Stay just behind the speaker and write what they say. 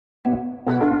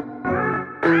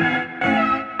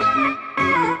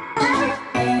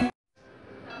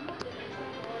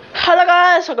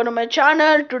welcome to my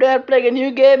channel. Today I'm playing a new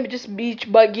game which is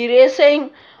beach buggy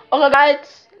racing. Okay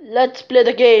guys, let's play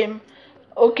the game.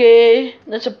 Okay,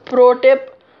 that's a pro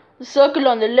tip. The circle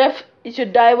on the left is your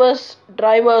driver's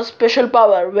special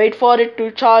power. Wait for it to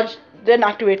charge, then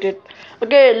activate it.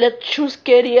 Okay, let's choose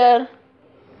career,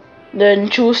 then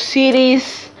choose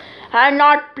series. I have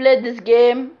not played this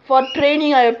game. For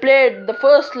training I played the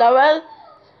first level.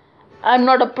 I'm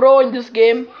not a pro in this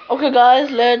game. Okay guys,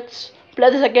 let's play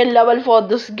the second level for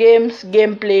this game's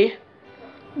gameplay.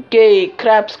 Okay,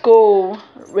 Crabs Go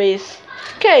race.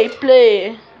 Okay,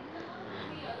 play.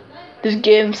 This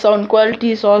game sound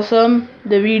quality is awesome.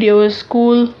 The video is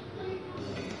cool.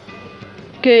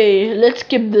 Okay, let's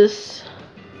skip this.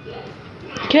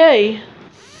 Okay.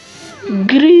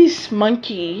 Grease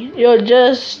monkey. You're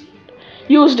just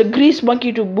use the grease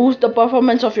monkey to boost the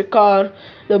performance of your car.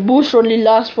 The boost only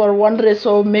lasts for one race,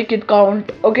 so make it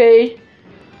count. Okay,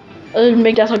 I'll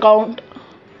make that a count.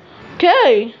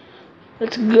 Okay,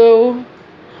 let's go.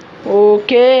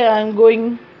 Okay, I'm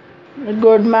going in a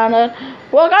good manner.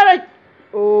 Oh god,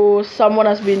 oh, someone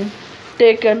has been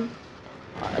taken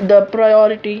the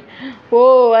priority.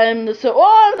 Oh, I'm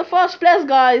the first place,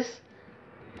 guys.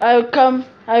 I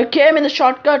came in the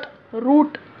shortcut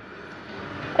route.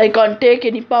 I can't take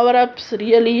any power-ups,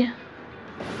 really.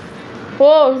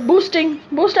 Oh, boosting.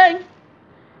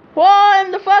 Oh,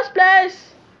 I'm the first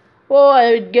place. Oh,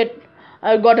 I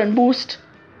got a boost.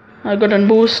 I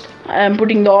am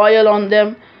putting the oil on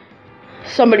them.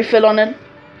 Somebody fell on it.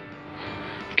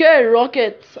 Okay,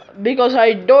 rockets. Because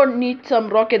I don't need some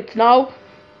rockets now.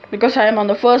 Because I am on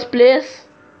the first place.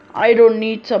 I don't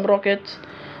need some rockets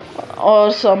or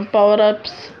some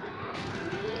power-ups.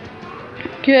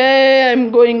 Okay, I'm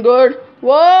going good.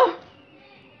 Whoa!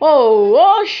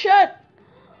 Oh shit!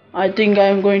 I think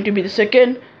I'm going to be the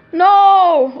second.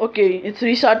 No! Okay, it's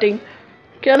restarting.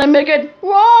 Can I make it?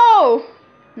 Whoa!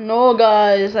 No,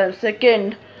 guys, I'm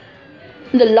second.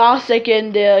 The last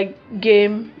second, their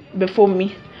game before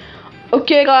me.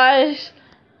 Okay, guys,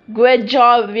 great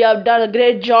job. We have done a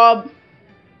great job.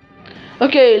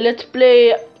 Okay, let's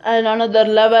play another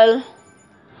level.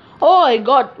 Oh, I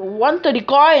got 130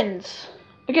 coins.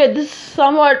 Okay, this is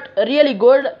somewhat really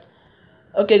good.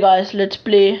 Okay guys, let's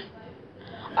play.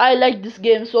 I like this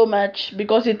game so much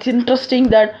because it's interesting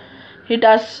that it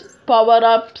has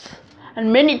power-ups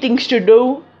and many things to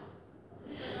do.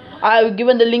 I've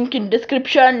given the link in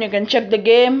description. You can check the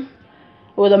game.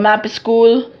 Oh, the map is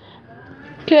cool.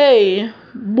 Okay,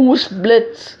 boost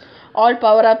blitz. All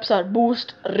power-ups are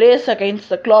boost. Race against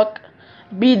the clock.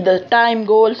 Beat the time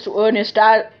goals to earn your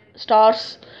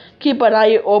stars. Keep an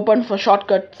eye open for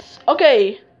shortcuts.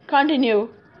 Okay, continue.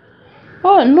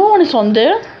 Oh, no one is on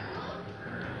there.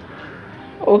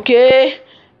 Okay,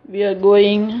 we are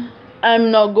going. I'm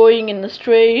now going in a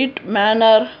straight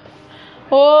manner.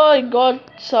 Oh, I got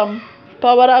some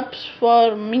power-ups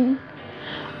for me.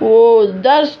 Oh,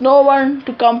 there's no one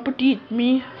to compete with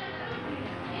me.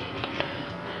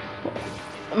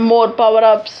 More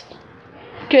power-ups.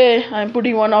 Okay, I'm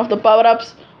putting one of the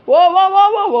power-ups.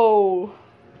 Whoa.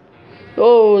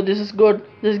 Oh, this is good.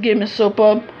 This game is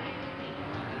superb.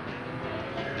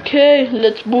 Okay,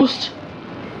 let's boost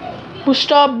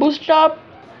up.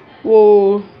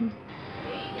 Whoa,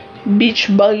 beach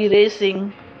buggy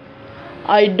racing.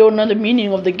 I don't know the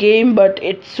meaning of the game, but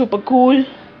it's super cool.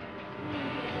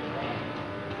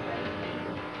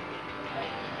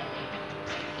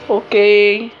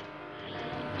 Okay,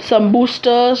 some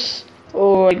boosters.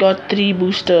 Oh, I got 3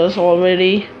 boosters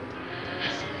already.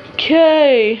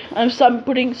 Okay, I'm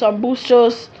putting some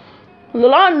boosters.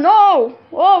 No!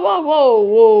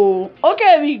 Whoa.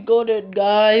 Okay, we got it,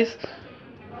 guys.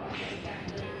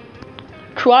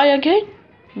 Try again?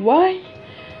 Why?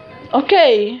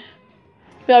 Okay.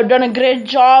 We have done a great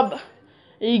job.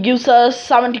 It gives us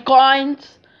 70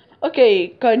 coins. Okay,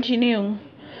 continue.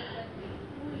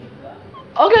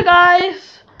 Okay,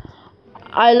 guys.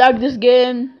 I like this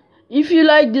game. If you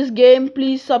like this game,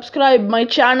 please subscribe my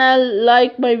channel,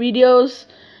 like my videos.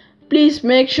 Please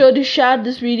make sure to share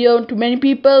this video to many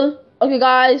people. Okay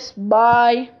guys,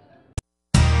 bye.